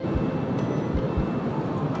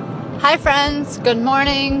Hi friends, good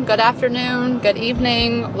morning, good afternoon, good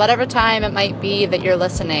evening, whatever time it might be that you're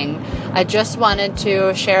listening. I just wanted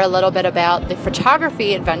to share a little bit about the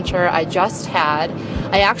photography adventure I just had.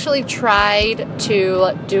 I actually tried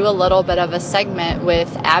to do a little bit of a segment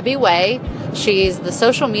with Abby Way. She's the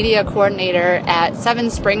social media coordinator at Seven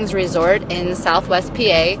Springs Resort in Southwest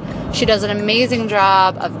PA. She does an amazing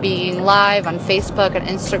job of being live on Facebook and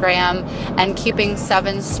Instagram and keeping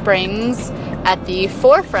Seven Springs at the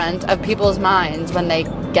forefront of people's minds when they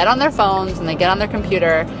get on their phones and they get on their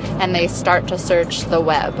computer and they start to search the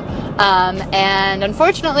web. And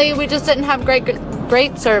unfortunately, we just didn't have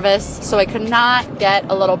great service, so I could not get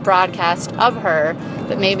a little broadcast of her,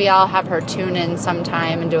 but maybe I'll have her tune in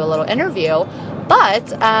sometime and do a little interview.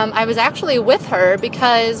 But I was actually with her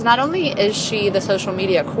because not only is she the social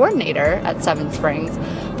media coordinator at Seven Springs,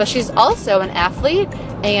 but she's also an athlete,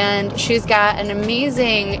 and she's got an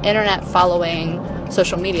amazing internet following,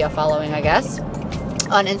 social media following, I guess,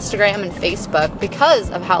 on Instagram and Facebook because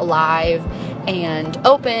of how live and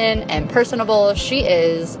open and personable she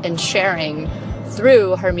is in sharing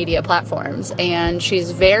through her media platforms. And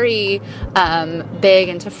she's very big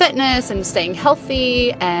into fitness and staying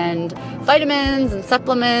healthy and vitamins and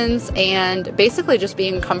supplements and basically just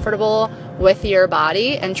being comfortable with your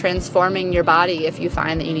body and transforming your body if you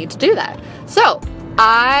find that you need to do that. So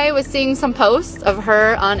I was seeing some posts of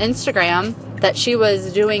her on Instagram that she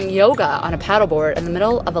was doing yoga on a paddleboard in the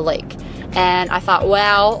middle of a lake. And I thought,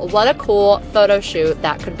 wow, what a cool photo shoot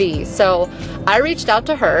that could be. So I reached out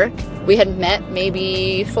to her. We had met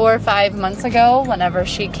maybe 4 or 5 months ago whenever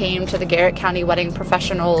she came to the Garrett County Wedding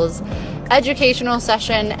Professionals educational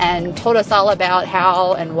session and told us all about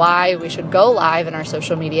how and why we should go live in our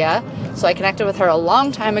social media. So I connected with her a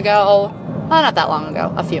long time ago. Well, not that long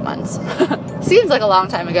ago, a few months. Seems like a long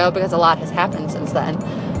time ago because a lot has happened since then.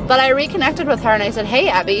 But I reconnected with her and I said, hey,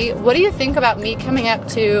 Abby, what do you think about me coming up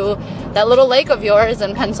to that little lake of yours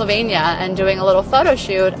in Pennsylvania and doing a little photo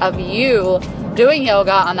shoot of you doing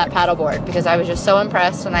yoga on that paddleboard? Because I was just so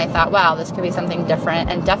impressed and I thought, wow, this could be something different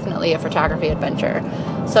and definitely a photography adventure.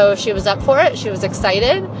 So she was up for it. She was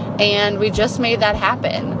excited and we just made that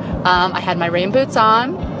happen. I had my rain boots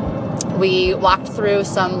on. We walked through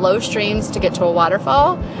some low streams to get to a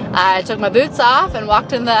waterfall. I took my boots off and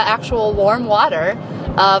walked in the actual warm water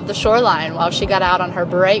of the shoreline while she got out on her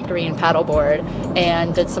bright green paddleboard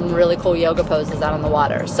and did some really cool yoga poses out on the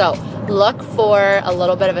water. So look for a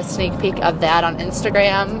little bit of a sneak peek of that on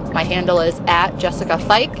Instagram. My handle is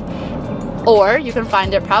 @JessicaFike, or you can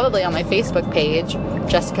find it probably on my Facebook page,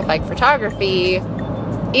 Jessica Fike Photography,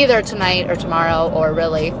 either tonight or tomorrow, or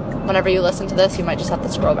really whenever you listen to this, you might just have to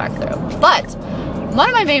scroll back through. But one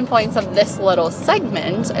of my main points of this little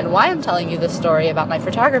segment and why I'm telling you this story about my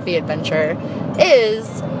photography adventure is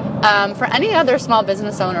for any other small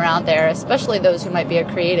business owner out there, especially those who might be a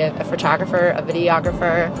creative, a photographer, a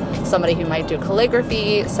videographer, somebody who might do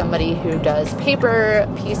calligraphy, somebody who does paper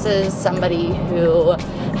pieces, somebody who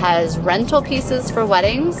has rental pieces for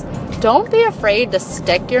weddings. Don't be afraid to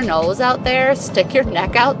stick your nose out there, stick your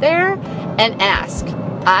neck out there, and ask.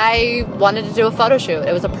 I wanted to do a photo shoot.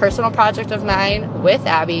 It was a personal project of mine with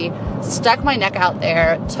Abby. Stuck my neck out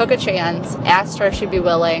there, took a chance, asked her if she'd be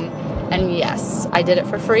willing, and yes, I did it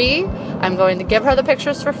for free. I'm going to give her the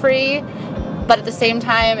pictures for free, but at the same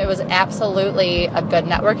time, it was absolutely a good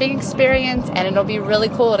networking experience, and it'll be really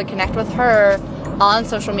cool to connect with her on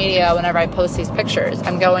social media whenever I post these pictures.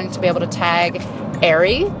 I'm going to be able to tag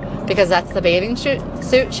Ari, because that's the bathing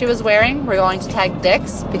suit she was wearing. We're going to tag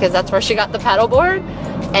Dick's because that's where she got the paddleboard.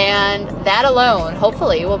 And that alone,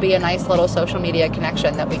 hopefully, will be a nice little social media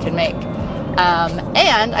connection that we can make.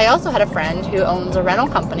 And I also had a friend who owns a rental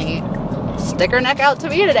company stick her neck out to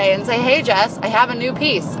me today and say, hey, Jess, I have a new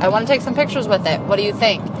piece. I want to take some pictures with it. What do you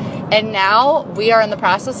think? And now we are in the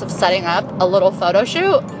process of setting up a little photo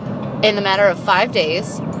shoot in the matter of 5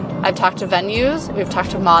 days. I've talked to venues. We've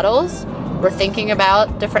talked to models. We're thinking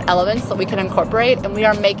about different elements that we can incorporate, and we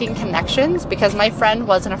are making connections because my friend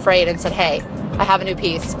wasn't afraid and said, hey, I have a new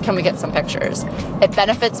piece. Can we get some pictures? It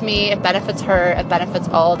benefits me, it benefits her, it benefits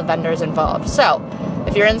all the vendors involved. So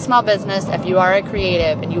if you're in small business, if you are a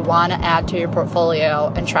creative and you want to add to your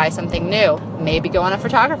portfolio and try something new, maybe go on a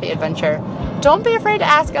photography adventure, don't be afraid to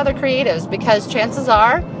ask other creatives because chances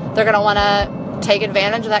are they're going to want to take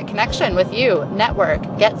advantage of that connection with you, network,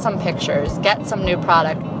 get some pictures, get some new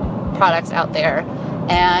products out there,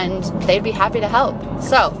 and they'd be happy to help.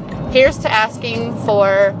 So here's to asking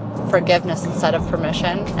for forgiveness instead of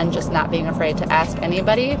permission and just not being afraid to ask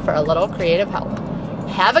anybody for a little creative help.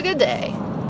 Have a good day.